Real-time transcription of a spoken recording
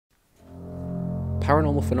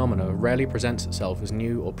Paranormal phenomena rarely presents itself as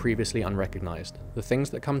new or previously unrecognized. The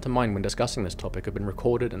things that come to mind when discussing this topic have been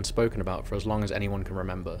recorded and spoken about for as long as anyone can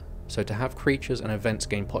remember, so to have creatures and events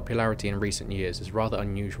gain popularity in recent years is rather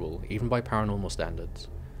unusual, even by paranormal standards.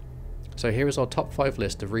 So here is our top 5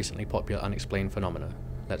 list of recently popular unexplained phenomena.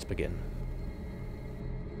 Let's begin.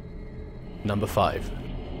 Number 5.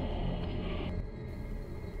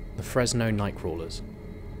 The Fresno Nightcrawlers.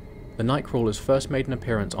 The Nightcrawlers first made an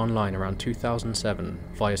appearance online around 2007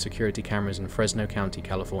 via security cameras in Fresno County,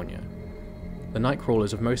 California. The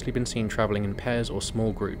Nightcrawlers have mostly been seen travelling in pairs or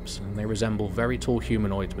small groups, and they resemble very tall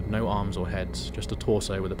humanoids with no arms or heads, just a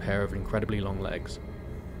torso with a pair of incredibly long legs.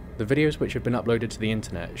 The videos which have been uploaded to the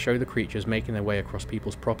internet show the creatures making their way across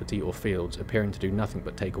people's property or fields, appearing to do nothing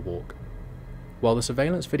but take a walk. While the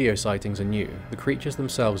surveillance video sightings are new, the creatures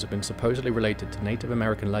themselves have been supposedly related to Native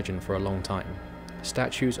American legend for a long time.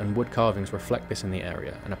 Statues and wood carvings reflect this in the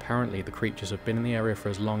area, and apparently the creatures have been in the area for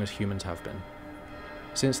as long as humans have been.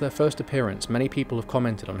 Since their first appearance, many people have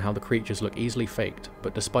commented on how the creatures look easily faked,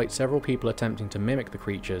 but despite several people attempting to mimic the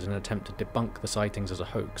creatures in an attempt to debunk the sightings as a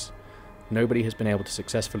hoax, nobody has been able to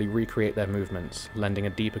successfully recreate their movements, lending a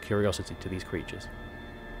deeper curiosity to these creatures.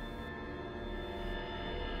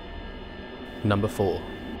 Number 4.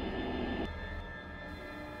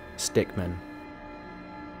 Stickmen.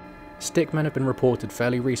 Stickmen have been reported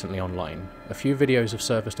fairly recently online. A few videos have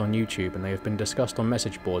surfaced on YouTube and they have been discussed on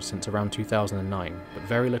message boards since around 2009, but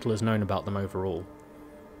very little is known about them overall.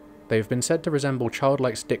 They have been said to resemble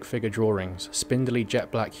childlike stick figure drawings, spindly jet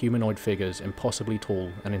black humanoid figures, impossibly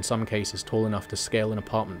tall, and in some cases tall enough to scale an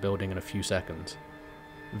apartment building in a few seconds.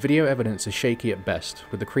 Video evidence is shaky at best,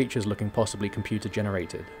 with the creatures looking possibly computer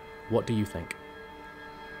generated. What do you think?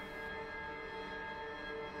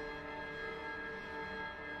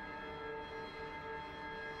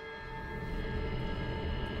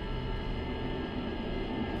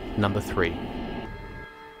 Number 3.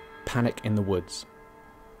 Panic in the Woods.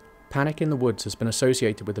 Panic in the Woods has been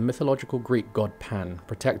associated with the mythological Greek god Pan,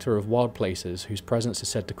 protector of wild places, whose presence is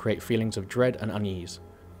said to create feelings of dread and unease.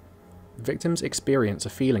 Victims experience a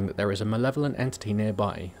feeling that there is a malevolent entity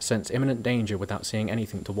nearby, sense imminent danger without seeing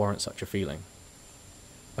anything to warrant such a feeling.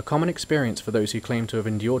 A common experience for those who claim to have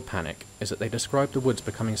endured panic is that they describe the woods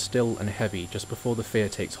becoming still and heavy just before the fear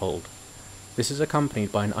takes hold. This is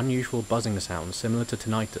accompanied by an unusual buzzing sound similar to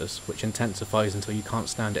tinnitus, which intensifies until you can't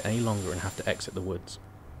stand it any longer and have to exit the woods.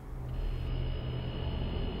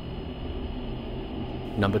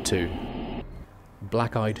 Number 2.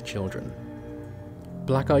 Black-eyed children.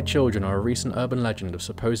 Black-eyed children are a recent urban legend of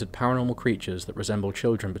supposed paranormal creatures that resemble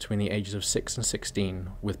children between the ages of 6 and 16,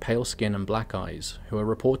 with pale skin and black eyes, who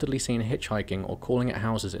are reportedly seen hitchhiking or calling at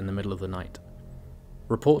houses in the middle of the night.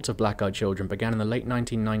 Reports of black-eyed children began in the late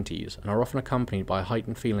 1990s and are often accompanied by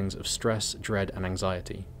heightened feelings of stress, dread, and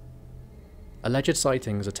anxiety. Alleged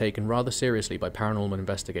sightings are taken rather seriously by paranormal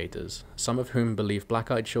investigators, some of whom believe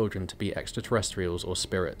black-eyed children to be extraterrestrials or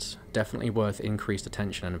spirits, definitely worth increased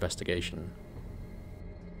attention and investigation.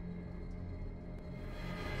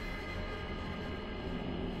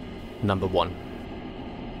 Number 1.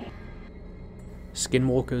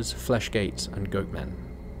 Skinwalkers, fleshgates, and goatmen.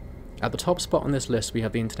 At the top spot on this list we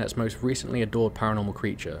have the internet's most recently adored paranormal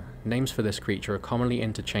creature. Names for this creature are commonly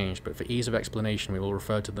interchanged, but for ease of explanation we will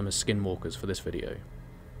refer to them as skinwalkers for this video.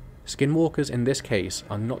 Skinwalkers in this case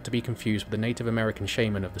are not to be confused with the Native American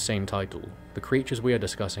shaman of the same title. The creatures we are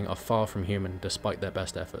discussing are far from human despite their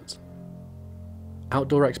best efforts.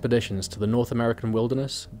 Outdoor expeditions to the North American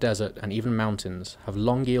wilderness, desert, and even mountains have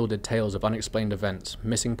long yielded tales of unexplained events,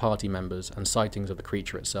 missing party members, and sightings of the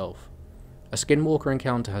creature itself. A skinwalker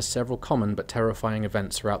encounter has several common but terrifying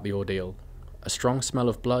events throughout the ordeal. A strong smell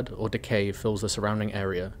of blood or decay fills the surrounding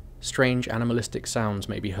area. Strange animalistic sounds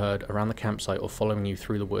may be heard around the campsite or following you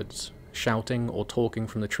through the woods. Shouting or talking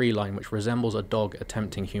from the tree line which resembles a dog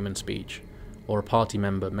attempting human speech. Or a party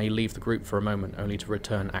member may leave the group for a moment only to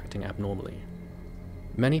return acting abnormally.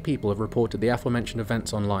 Many people have reported the aforementioned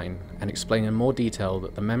events online and explain in more detail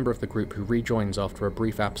that the member of the group who rejoins after a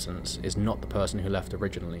brief absence is not the person who left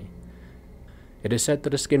originally. It is said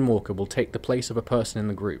that a skinwalker will take the place of a person in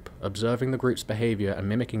the group, observing the group's behaviour and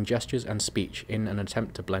mimicking gestures and speech in an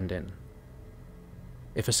attempt to blend in.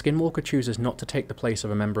 If a skinwalker chooses not to take the place of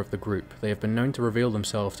a member of the group, they have been known to reveal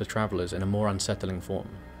themselves to travellers in a more unsettling form.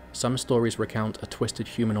 Some stories recount a twisted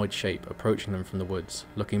humanoid shape approaching them from the woods,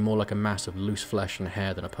 looking more like a mass of loose flesh and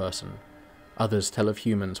hair than a person. Others tell of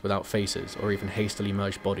humans without faces or even hastily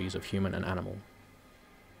merged bodies of human and animal.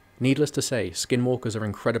 Needless to say, skinwalkers are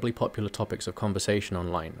incredibly popular topics of conversation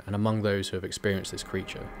online and among those who have experienced this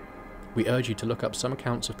creature. We urge you to look up some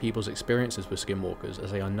accounts of people's experiences with skinwalkers,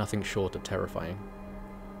 as they are nothing short of terrifying.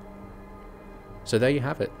 So there you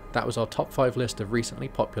have it, that was our top 5 list of recently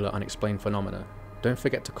popular unexplained phenomena. Don't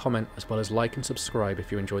forget to comment as well as like and subscribe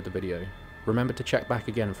if you enjoyed the video. Remember to check back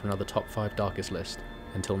again for another top 5 darkest list.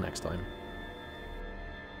 Until next time.